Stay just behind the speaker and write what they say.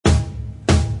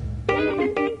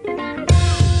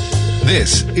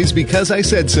This is Because I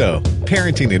Said So,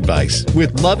 parenting advice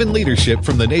with love and leadership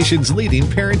from the nation's leading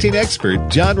parenting expert,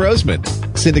 John Rosemond,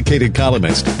 syndicated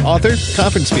columnist, author,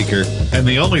 conference speaker, and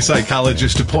the only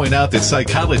psychologist to point out that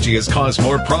psychology has caused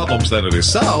more problems than it has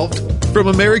solved. From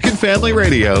American Family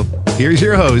Radio, here's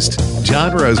your host,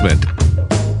 John Rosemond.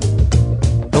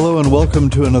 Hello and welcome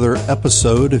to another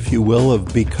episode, if you will,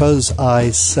 of Because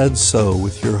I Said So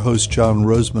with your host, John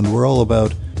Rosemond. We're all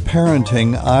about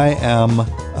parenting. I am,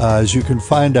 as you can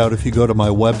find out if you go to my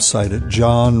website at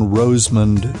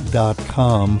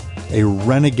johnrosemond.com, a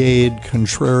renegade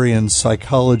contrarian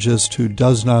psychologist who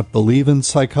does not believe in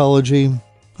psychology.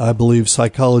 I believe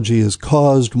psychology has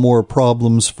caused more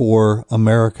problems for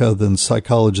America than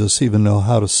psychologists even know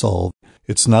how to solve.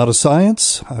 It's not a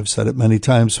science. I've said it many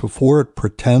times before. It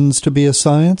pretends to be a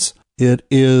science. It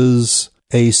is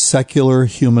a secular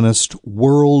humanist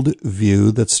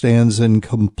worldview that stands in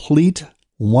complete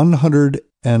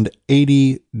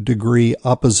 180-degree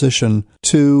opposition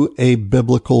to a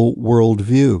biblical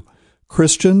worldview.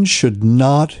 Christians should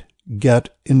not get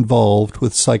involved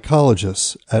with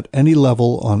psychologists at any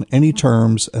level on any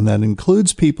terms, and that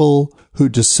includes people who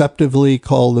deceptively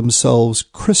call themselves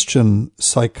Christian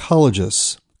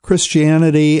psychologists.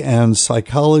 Christianity and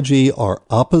psychology are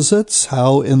opposites.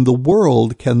 How in the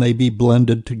world can they be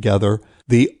blended together?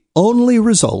 The only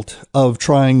result of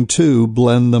trying to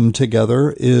blend them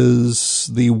together is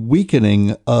the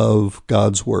weakening of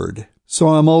God's Word. So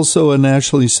I'm also a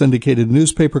nationally syndicated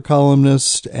newspaper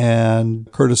columnist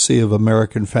and, courtesy of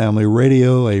American Family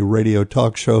Radio, a radio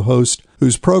talk show host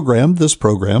whose this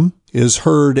program, is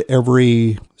heard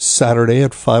every Saturday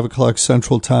at 5 o'clock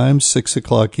Central Time, 6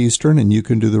 o'clock Eastern, and you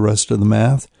can do the rest of the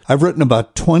math. I've written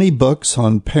about 20 books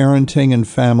on parenting and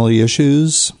family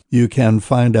issues. You can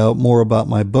find out more about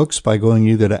my books by going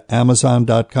either to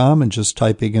Amazon.com and just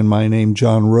typing in my name,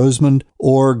 John Rosemond,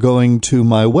 or going to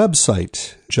my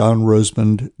website,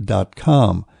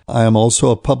 johnrosemond.com. I am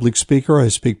also a public speaker. I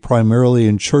speak primarily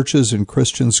in churches and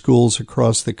Christian schools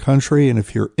across the country. And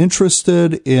if you're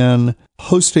interested in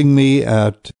hosting me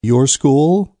at your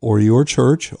school or your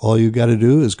church, all you got to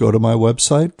do is go to my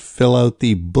website, fill out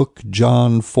the Book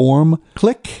John form,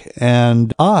 click,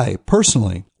 and I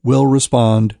personally will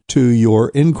respond to your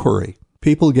inquiry.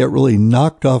 People get really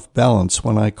knocked off balance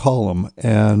when I call them,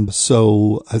 and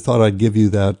so I thought I'd give you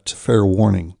that fair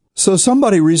warning. So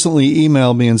somebody recently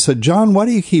emailed me and said, John, why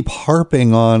do you keep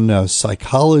harping on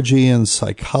psychology and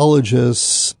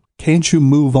psychologists? Can't you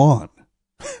move on?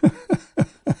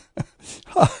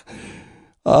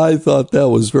 I thought that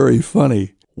was very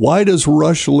funny. Why does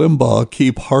Rush Limbaugh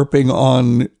keep harping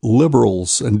on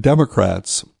liberals and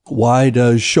Democrats? Why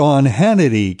does Sean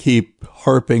Hannity keep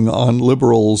harping on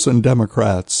liberals and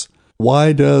Democrats?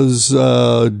 Why does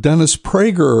Dennis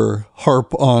Prager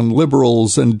harp on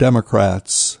liberals and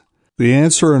Democrats? The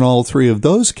answer in all three of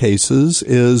those cases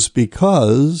is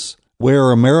because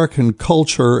where American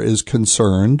culture is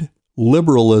concerned,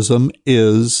 liberalism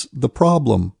is the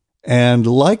problem. And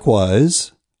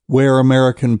likewise, where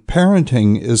American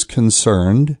parenting is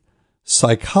concerned,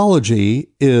 psychology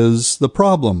is the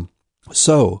problem.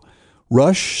 So,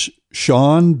 Rush,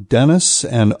 Sean, Dennis,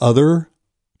 and other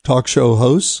talk show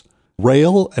hosts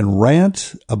rail and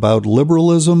rant about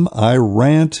liberalism. I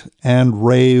rant and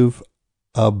rave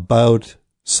about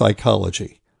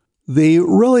psychology. The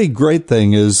really great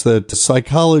thing is that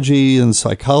psychology and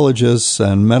psychologists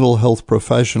and mental health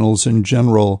professionals in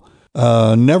general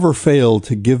never fail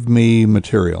to give me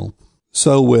material.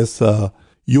 So with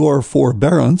your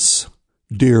forbearance,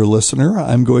 dear listener,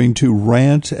 I'm going to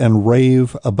rant and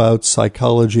rave about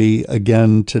psychology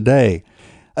again today.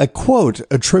 A quote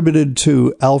attributed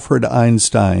to Albert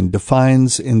Einstein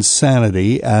defines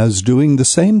insanity as doing the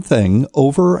same thing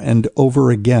over and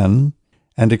over again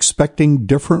and expecting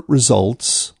different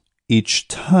results each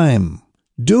time.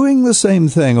 Doing the same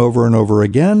thing over and over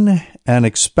again and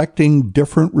expecting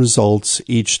different results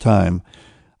each time.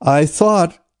 I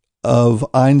thought of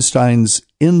Einstein's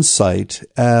insight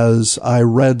as I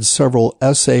read several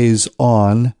essays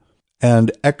on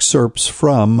and excerpts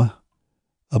from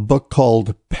a book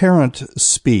called Parent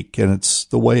Speak, and it's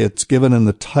the way it's given in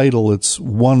the title. It's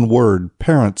one word,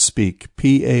 Parent Speak,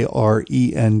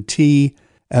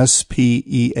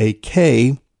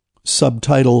 PARENTSPEAK,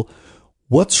 subtitle,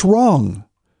 What's Wrong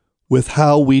with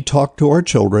How We Talk to Our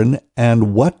Children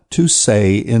and What to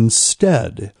Say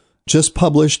Instead, just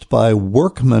published by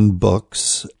Workman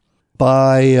Books,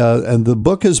 and the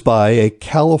book is by a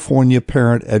California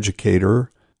parent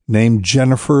educator named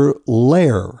Jennifer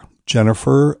Lehr,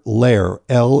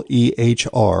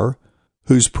 L-E-H-R,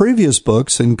 whose previous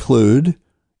books include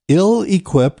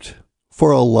Ill-Equipped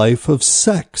for a Life of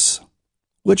Sex,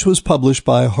 which was published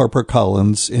by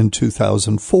HarperCollins in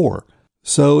 2004.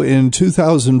 So in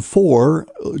 2004,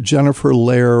 Jennifer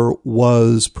Lehr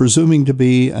was presuming to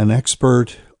be an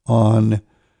expert on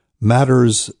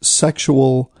matters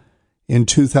sexual. In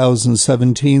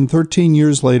 2017, 13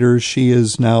 years later, she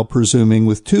is now presuming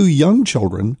with 2 young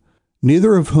children,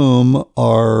 neither of whom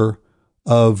are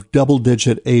of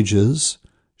double-digit ages.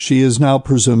 She is now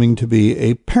presuming to be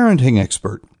a parenting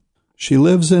expert. She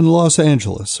lives in Los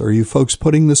Angeles. Are you folks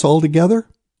putting this all together?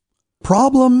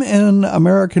 Problem in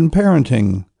American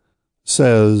parenting,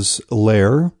 says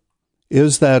Lehr,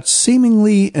 is that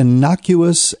seemingly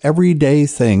innocuous everyday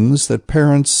things that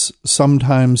parents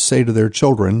sometimes say to their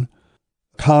children,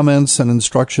 comments and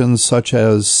instructions such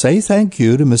as say thank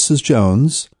you to Mrs.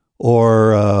 Jones,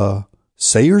 or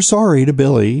say you're sorry to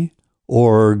Billy,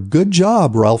 or good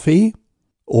job, Ralphie,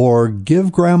 or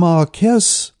give Grandma a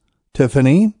kiss,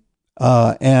 Tiffany,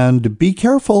 and be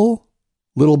careful,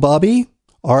 little Bobby,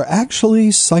 are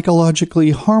actually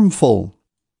psychologically harmful.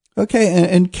 Okay,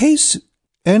 in case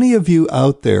any of you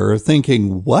out there are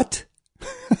thinking, what?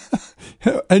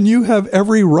 And you have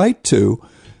every right to,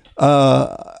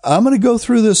 I'm going to go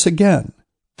through this again.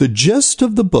 The gist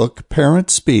of the book, Parent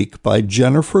Speak, by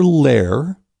Jennifer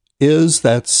Lehr, is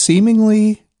that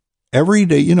seemingly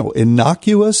everyday,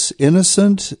 innocuous,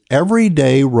 innocent,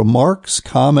 everyday remarks,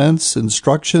 comments,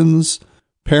 instructions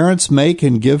parents make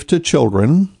and give to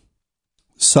children,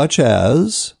 such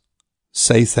as,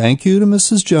 say thank you to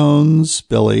Mrs. Jones,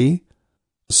 Billy,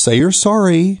 say you're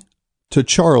sorry to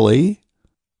Charlie,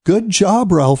 good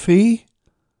job, Ralphie,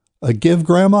 give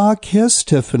Grandma a kiss,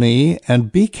 Tiffany,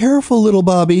 and be careful, little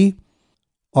Bobby,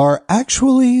 are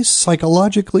actually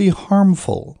psychologically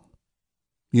harmful.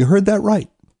 You heard that right.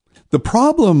 The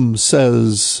problem,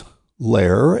 says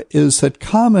Lehr, is that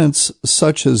comments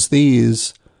such as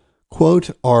these, quote,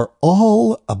 are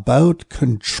all about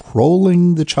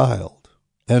controlling the child,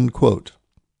 end quote.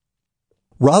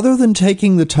 Rather than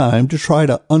taking the time to try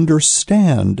to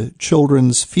understand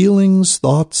children's feelings,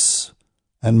 thoughts,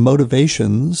 and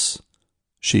motivations,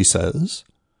 she says,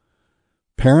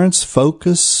 parents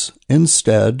focus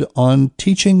instead on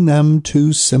teaching them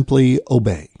to simply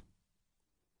obey.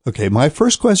 Okay, my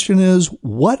first question is,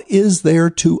 what is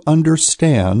there to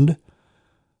understand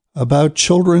about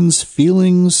children's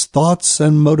feelings, thoughts,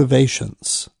 and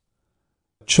motivations?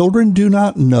 Children do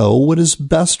not know what is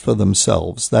best for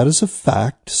themselves. That is a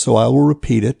fact, so I will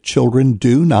repeat it. Children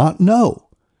do not know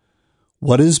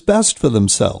what is best for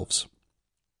themselves.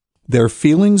 Their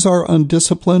feelings are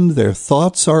undisciplined, their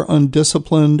thoughts are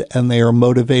undisciplined, and they are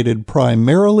motivated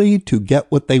primarily to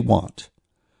get what they want.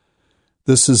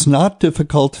 This is not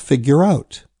difficult to figure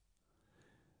out.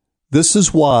 This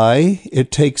is why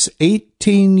it takes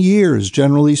 18 years,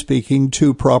 generally speaking,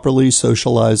 to properly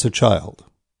socialize a child.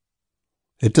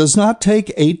 It does not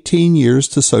take 18 years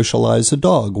to socialize a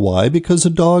dog. Why? Because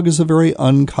a dog is a very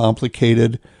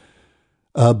uncomplicated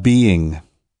being.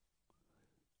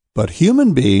 But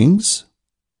human beings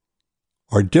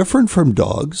are different from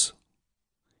dogs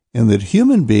in that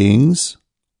human beings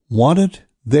want it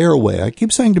their way. I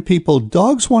keep saying to people,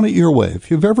 dogs want it your way. If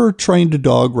you've ever trained a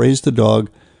dog, raised a dog,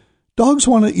 dogs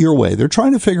want it your way. They're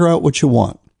trying to figure out what you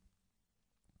want.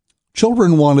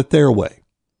 Children want it their way.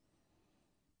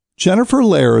 Jennifer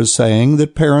Lehr is saying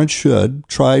that parents should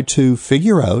try to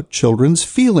figure out children's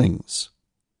feelings,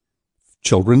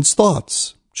 children's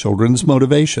thoughts, children's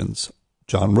motivations.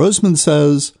 John Rosemond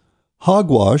says,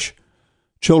 hogwash,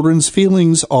 children's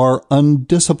feelings are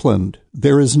undisciplined.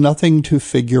 There is nothing to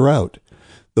figure out.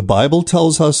 The Bible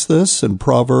tells us this in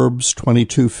Proverbs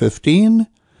 22:15.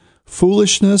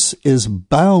 Foolishness is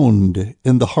bound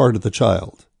in the heart of the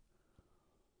child.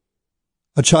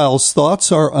 A child's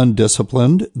thoughts are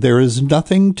undisciplined. There is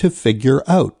nothing to figure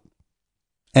out.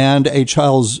 And a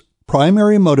child's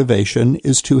primary motivation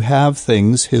is to have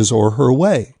things his or her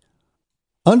way.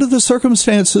 Under the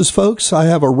circumstances, folks, I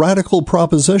have a radical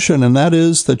proposition, and that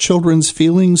is that children's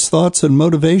feelings, thoughts, and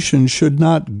motivations should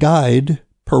not guide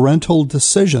parental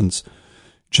decisions.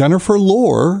 Jennifer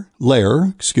Lehr,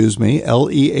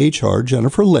 L-E-H-R,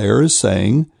 Jennifer Lehr is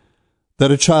saying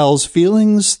that a child's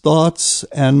feelings, thoughts,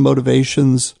 and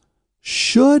motivations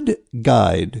should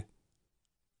guide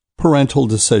parental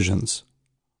decisions.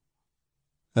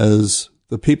 As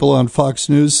the people on Fox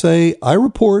News say, I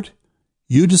report,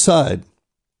 you decide.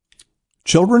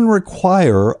 Children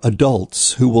require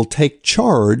adults who will take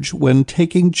charge when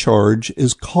taking charge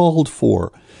is called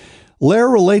for.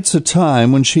 Lehr relates a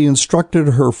time when she instructed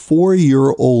her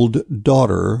 4-year-old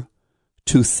daughter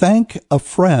to thank a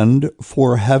friend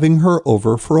for having her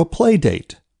over for a play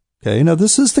date. Okay, now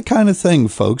this is the kind of thing,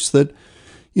 folks, that,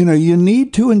 you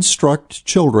need to instruct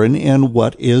children in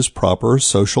what is proper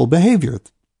social behavior.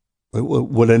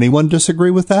 Would anyone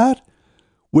disagree with that?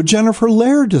 Would Jennifer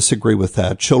Lair disagree with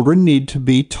that? Children need to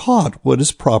be taught what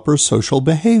is proper social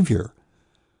behavior.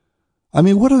 I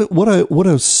mean, what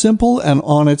a simple and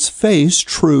on its face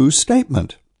true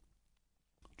statement.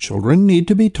 Children need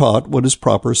to be taught what is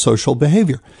proper social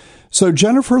behavior. So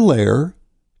Jennifer Lair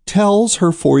tells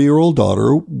her 4-year-old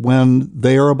daughter when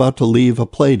they are about to leave a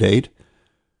play date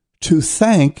to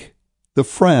thank the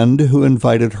friend who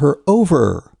invited her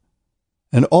over.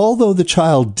 And although the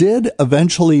child did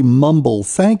eventually mumble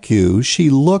thank you, she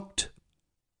looked,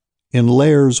 in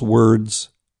Lair's words,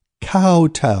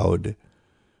 kowtowed.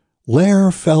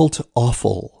 Lair felt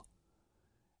awful.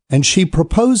 And she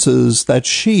proposes that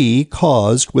she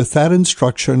caused, with that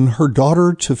instruction, her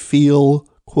daughter to feel,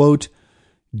 quote,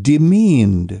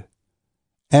 demeaned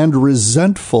and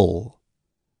resentful,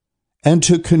 and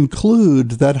to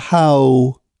conclude that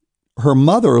how her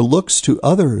mother looks to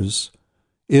others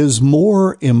is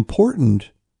more important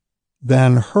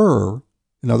than her,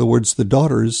 in other words, the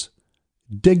daughter's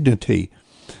dignity.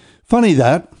 Funny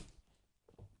that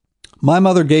my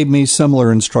mother gave me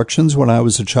similar instructions when I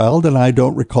was a child, and I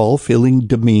don't recall feeling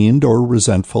demeaned or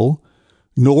resentful,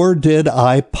 nor did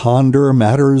I ponder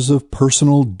matters of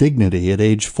personal dignity at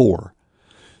age 4.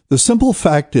 The simple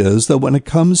fact is that when it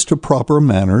comes to proper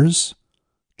manners,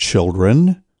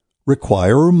 children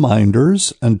require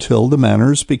reminders until the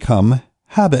manners become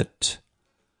habit.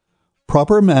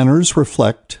 Proper manners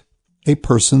reflect a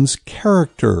person's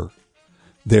character.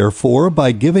 Therefore,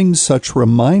 by giving such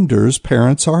reminders,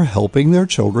 parents are helping their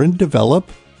children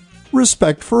develop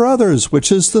respect for others,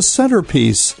 which is the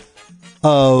centerpiece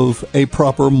of a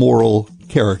proper moral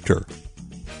character.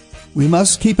 We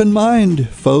must keep in mind,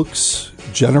 folks,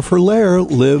 Jennifer Lair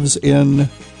lives in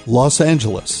Los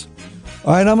Angeles.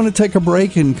 All right, I'm going to take a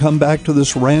break and come back to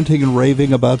this ranting and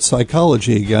raving about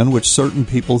psychology again, which certain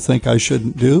people think I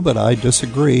shouldn't do, but I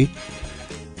disagree.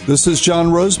 This is John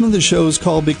Rosemond. The show is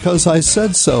called Because I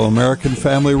Said So, American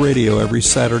Family Radio, every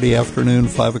Saturday afternoon,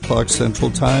 5 o'clock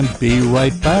Central Time. Be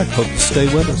right back. Hope you stay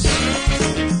with us.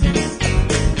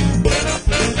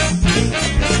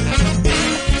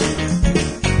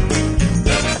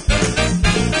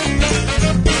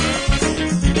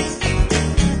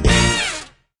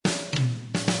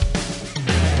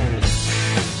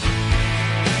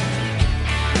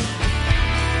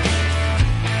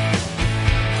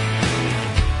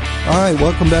 All right,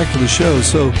 welcome back to the show.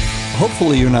 So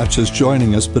hopefully you're not just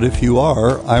joining us, but if you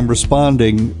are, I'm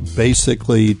responding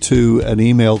basically to an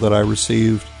email that I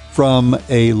received from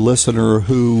a listener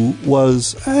who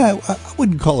was, I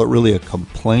wouldn't call it really a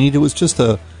complaint. It was just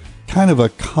a kind of a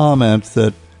comment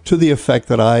that to the effect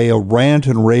that I rant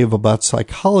and rave about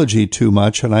psychology too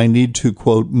much and I need to,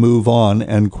 quote, move on,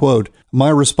 end quote. My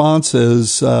response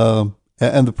is,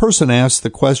 and the person asked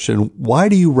the question, why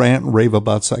do you rant and rave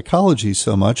about psychology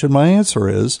so much? And my answer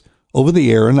is, over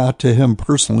the air, not to him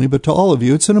personally, but to all of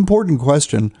you, it's an important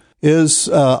question, is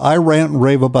I rant and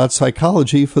rave about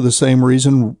psychology for the same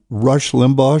reason Rush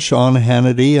Limbaugh, Sean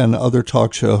Hannity, and other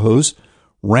talk show hosts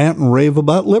rant and rave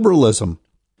about liberalism.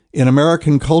 In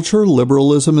American culture,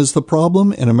 liberalism is the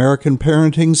problem. In American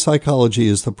parenting, psychology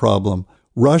is the problem.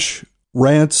 Rush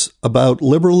rants about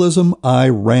liberalism, I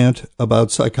rant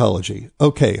about psychology.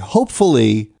 Okay,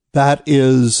 hopefully that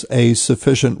is a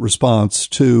sufficient response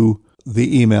to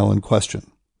the email in question.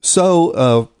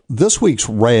 So this week's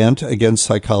rant against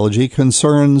psychology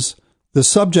concerns the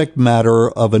subject matter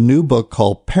of a new book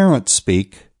called Parent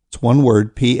Speak. It's one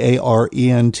word, Parentspeak,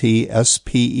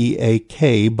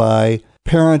 by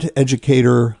parent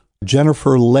educator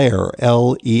Jennifer Lair,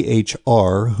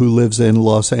 L-E-H-R, who lives in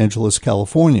Los Angeles,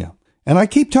 California. And I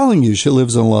keep telling you she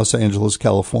lives in Los Angeles,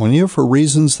 California, for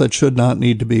reasons that should not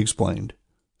need to be explained.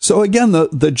 So again,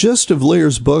 the gist of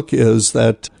Lair's book is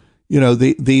that,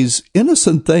 these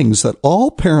innocent things that all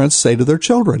parents say to their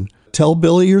children. Tell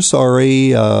Billy you're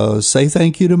sorry, say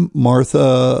thank you to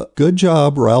Martha, good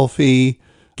job, Ralphie,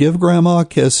 give Grandma a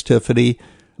kiss, Tiffany.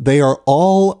 They are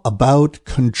all about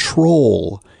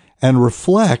control and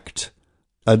reflect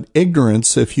an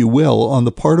ignorance, if you will, on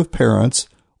the part of parents,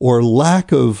 or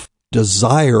lack of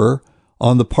desire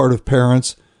on the part of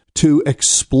parents to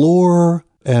explore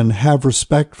and have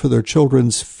respect for their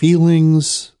children's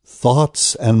feelings,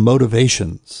 thoughts, and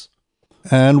motivations.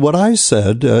 And what I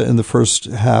said in the first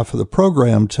half of the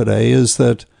program today is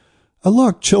that,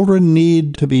 look, children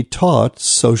need to be taught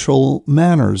social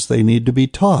manners. They need to be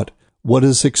taught what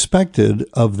is expected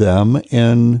of them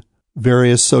in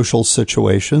various social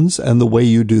situations. And the way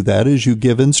you do that is you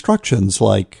give instructions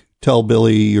like tell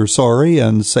Billy you're sorry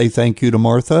and say thank you to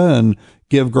Martha and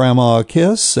give Grandma a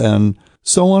kiss and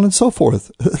so on and so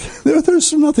forth.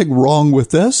 There's nothing wrong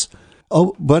with this.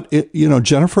 Oh, but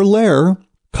Jennifer Lehr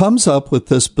comes up with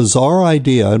this bizarre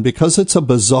idea, and because it's a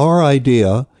bizarre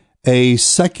idea, a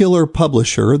secular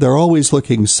publisher, they're always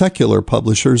looking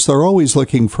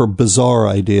for bizarre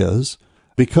ideas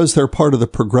because they're part of the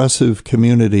progressive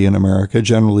community in America,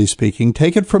 generally speaking.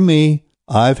 Take it from me,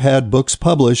 I've had books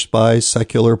published by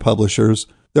secular publishers.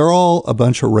 They're all a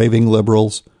bunch of raving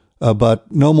liberals, but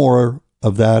no more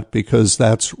of that because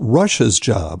that's Russia's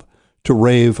job to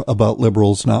rave about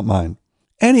liberals, not mine.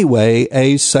 Anyway,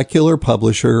 a secular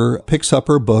publisher picks up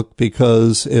her book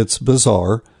because it's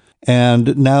bizarre,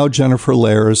 and now Jennifer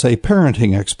Lehr is a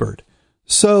parenting expert.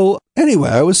 So anyway,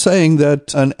 I was saying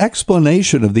that an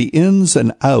explanation of the ins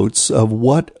and outs of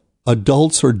what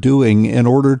adults are doing in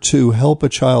order to help a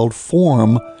child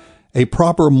form a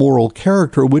proper moral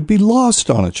character would be lost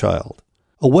on a child.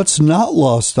 What's not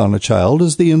lost on a child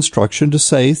is the instruction to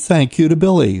say thank you to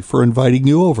Billy for inviting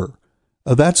you over.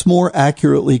 That's more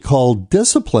accurately called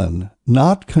discipline,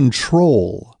 not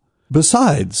control.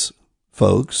 Besides,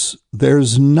 folks,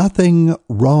 there's nothing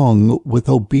wrong with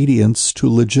obedience to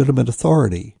legitimate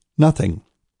authority. Nothing.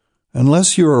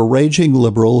 Unless you're a raging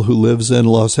liberal who lives in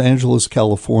Los Angeles,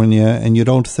 California, and you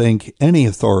don't think any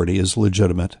authority is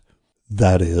legitimate.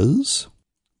 That is,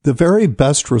 the very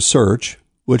best research,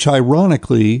 which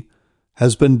ironically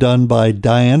has been done by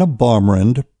Diana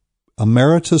Baumrind,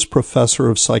 emeritus professor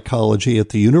of psychology at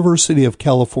the University of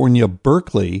California,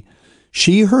 Berkeley.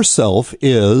 She herself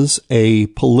is a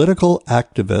political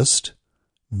activist,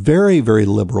 very, very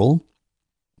liberal,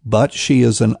 but she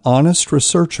is an honest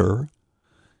researcher.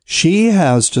 She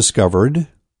has discovered,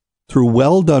 through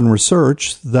well-done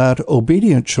research, that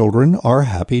obedient children are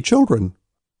happy children,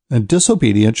 and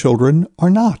disobedient children are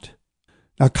not.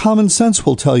 Now, common sense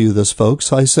will tell you this,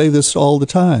 folks. I say this all the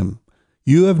time.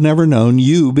 You have never known,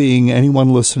 you being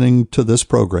anyone listening to this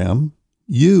program,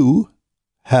 you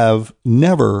have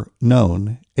never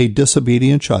known a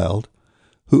disobedient child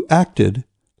who acted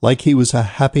like he was a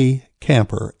happy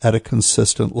camper at a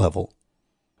consistent level.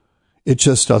 It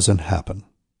just doesn't happen.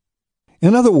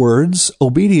 In other words,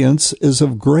 obedience is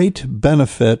of great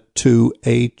benefit to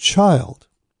a child.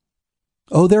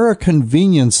 Oh, there are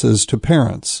conveniences to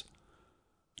parents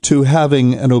to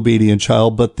having an obedient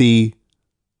child, but the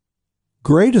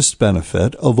greatest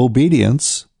benefit of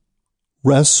obedience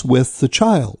rests with the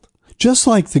child. Just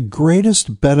like the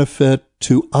greatest benefit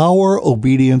to our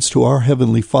obedience to our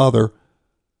Heavenly Father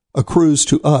accrues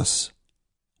to us.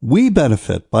 We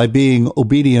benefit by being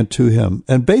obedient to Him.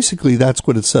 And basically that's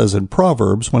what it says in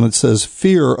Proverbs. When it says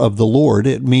fear of the Lord,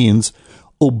 it means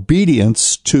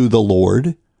obedience to the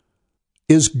Lord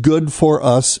is good for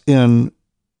us in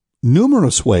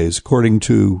numerous ways, according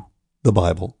to the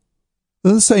Bible.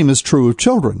 And the same is true of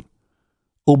children.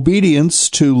 Obedience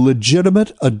to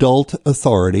legitimate adult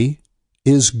authority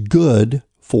is good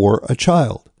for a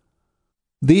child.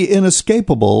 The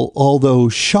inescapable, although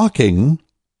shocking,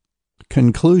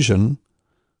 conclusion: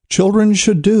 children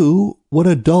should do what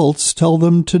adults tell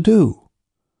them to do,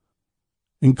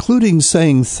 including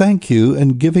saying thank you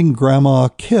and giving Grandma a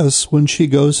kiss when she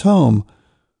goes home.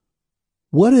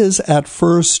 What is at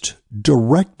first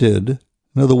directed,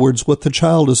 in other words, what the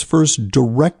child is first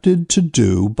directed to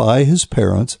do by his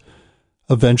parents,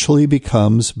 eventually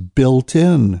becomes built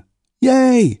in.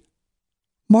 Yay!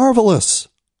 Marvelous!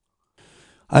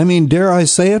 I mean, dare I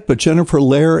say it, but Jennifer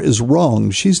Lehr is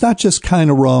wrong. She's not just kind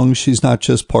of wrong. She's not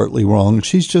just partly wrong.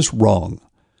 She's just wrong.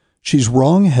 She's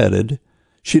wrong-headed.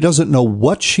 She doesn't know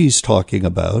what she's talking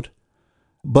about.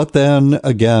 But then,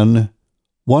 again,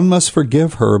 one must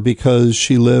forgive her because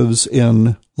she lives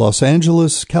in Los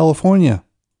Angeles, California.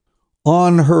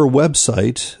 On her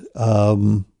website,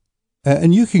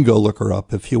 and you can go look her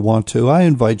up if you want to. I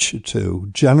invite you to.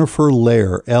 Jennifer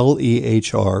Lehr,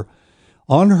 L-E-H-R.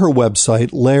 On her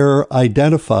website, Lehr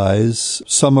identifies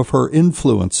some of her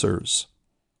influencers.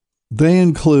 They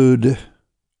include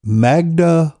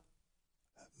Magda,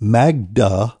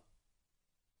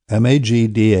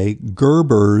 M-A-G-D-A,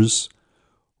 Gerber's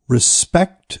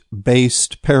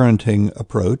respect-based parenting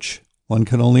approach. One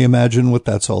can only imagine what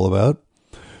that's all about.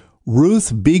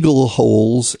 Ruth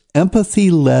Beaglehole's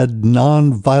empathy-led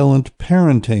nonviolent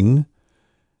parenting,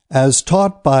 as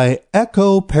taught by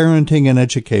Echo Parenting and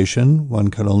Education. One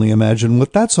can only imagine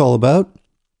what that's all about.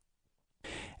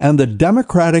 And the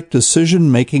democratic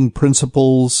decision-making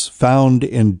principles found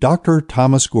in Dr.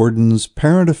 Thomas Gordon's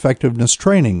Parent Effectiveness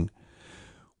Training,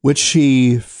 which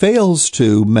she fails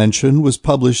to mention was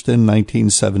published in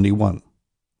 1971.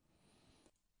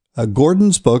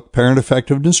 Gordon's book, Parent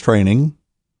Effectiveness Training,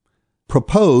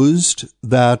 proposed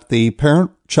that the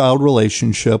parent-child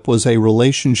relationship was a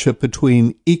relationship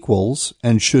between equals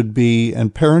and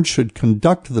parents should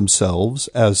conduct themselves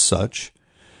as such.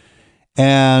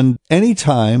 And any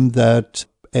time that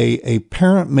a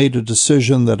parent made a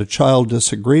decision that a child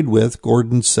disagreed with,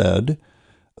 Gordon said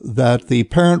that the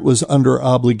parent was under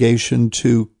obligation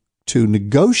to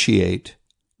negotiate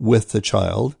with the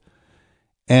child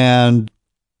and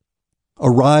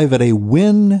arrive at a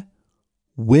win-win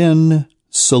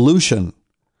solution.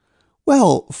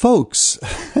 Well, folks,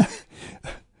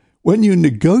 when you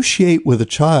negotiate with a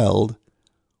child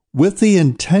with the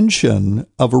intention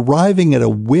of arriving at a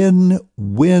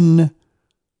win-win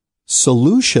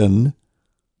solution,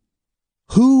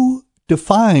 who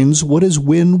defines what is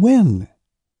win-win?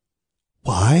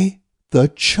 Why, the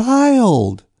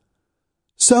child.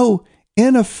 So,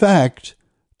 in effect,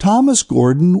 Thomas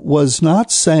Gordon was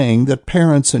not saying that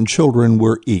parents and children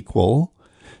were equal.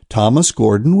 Thomas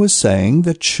Gordon was saying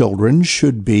that children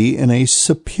should be in a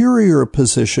superior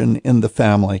position in the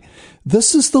family.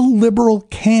 This is the liberal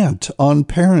cant on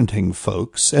parenting,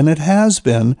 folks, and it has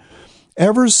been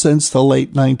ever since the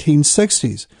late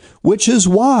 1960s, which is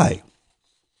why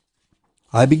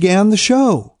I began the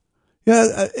show.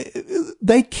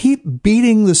 They keep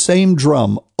beating the same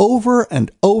drum over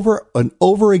and over and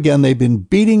over again. They've been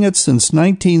beating it since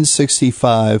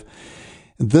 1965.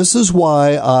 This is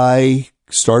why I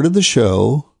started the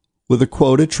show with a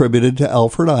quote attributed to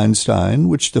Albert Einstein,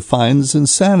 which defines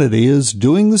insanity as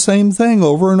doing the same thing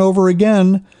over and over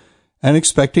again and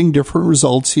expecting different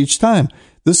results each time.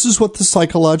 This is what the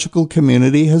psychological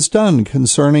community has done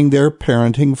concerning their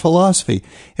parenting philosophy.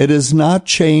 It has not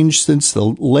changed since the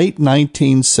late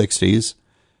 1960s.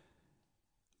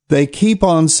 They keep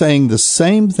on saying the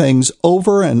same things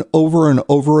over and over and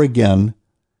over again,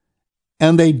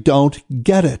 and they don't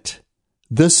get it.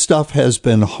 This stuff has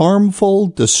been harmful,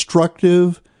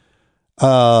 destructive.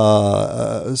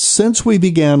 Since we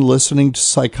began listening to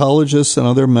psychologists and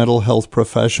other mental health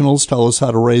professionals tell us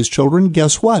how to raise children,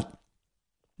 guess what?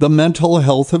 The mental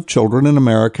health of children in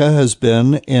America has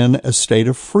been in a state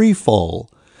of free fall.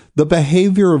 The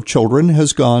behavior of children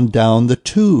has gone down the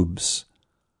tubes.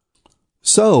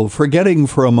 So, forgetting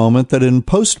for a moment that in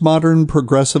postmodern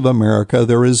progressive America,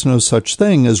 there is no such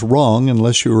thing as wrong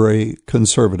unless you're a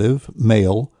conservative,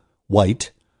 male,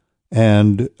 white,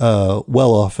 and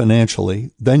well-off financially,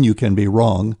 then you can be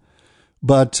wrong.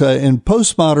 But in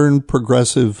postmodern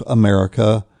progressive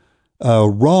America,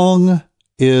 wrong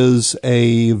is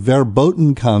a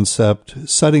verboten concept.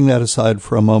 Setting that aside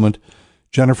for a moment,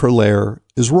 Jennifer Lehr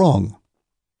is wrong.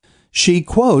 She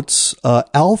quotes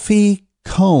Alfie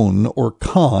Kohn, or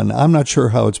Kahn, I'm not sure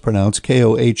how it's pronounced,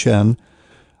 Kohn,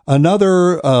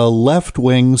 another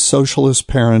left-wing socialist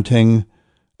parenting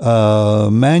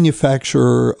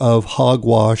manufacturer of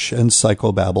hogwash and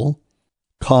psychobabble.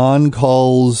 Kahn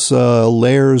calls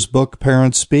Lehr's book,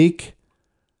 Parent Speak,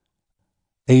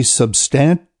 a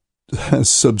substantive?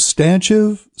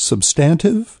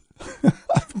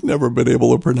 I've never been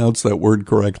able to pronounce that word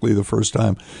correctly the first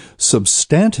time.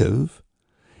 Substantive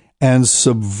and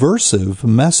subversive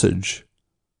message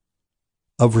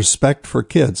of respect for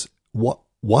kids.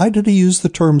 Why did he use the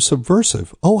term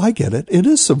subversive? Oh, I get it. It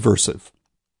is subversive.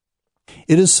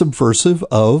 It is subversive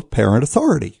of parent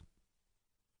authority,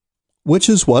 which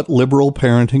is what liberal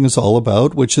parenting is all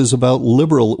about, which is what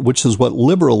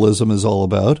liberalism is all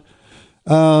about.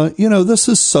 This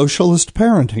is socialist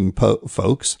parenting,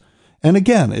 folks. And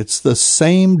again, it's the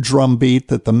same drumbeat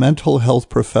that the mental health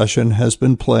profession has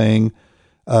been playing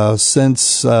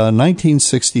since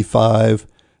 1965.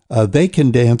 They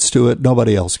can dance to it.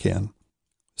 Nobody else can.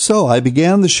 So I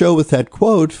began the show with that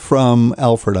quote from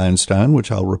Albert Einstein,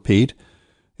 which I'll repeat.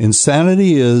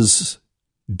 Insanity is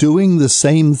doing the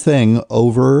same thing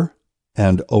over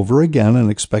and over again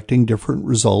and expecting different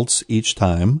results each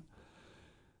time.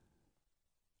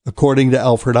 According to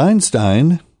Albert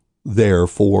Einstein,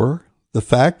 therefore, the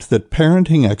fact that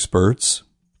parenting experts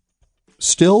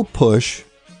still push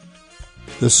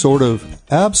this sort of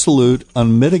absolute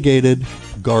unmitigated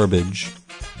garbage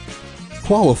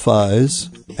qualifies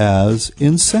as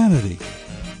insanity.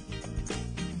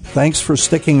 Thanks for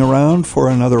sticking around for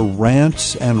another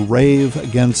rant and rave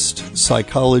against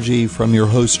psychology from your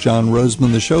host, John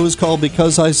Rosemond. The show is called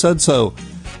Because I Said So.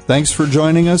 Thanks for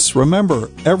joining us. Remember,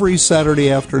 every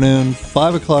Saturday afternoon,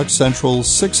 5 o'clock Central,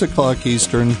 6 o'clock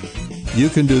Eastern, you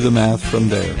can do the math from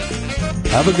there.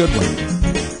 Have a good one.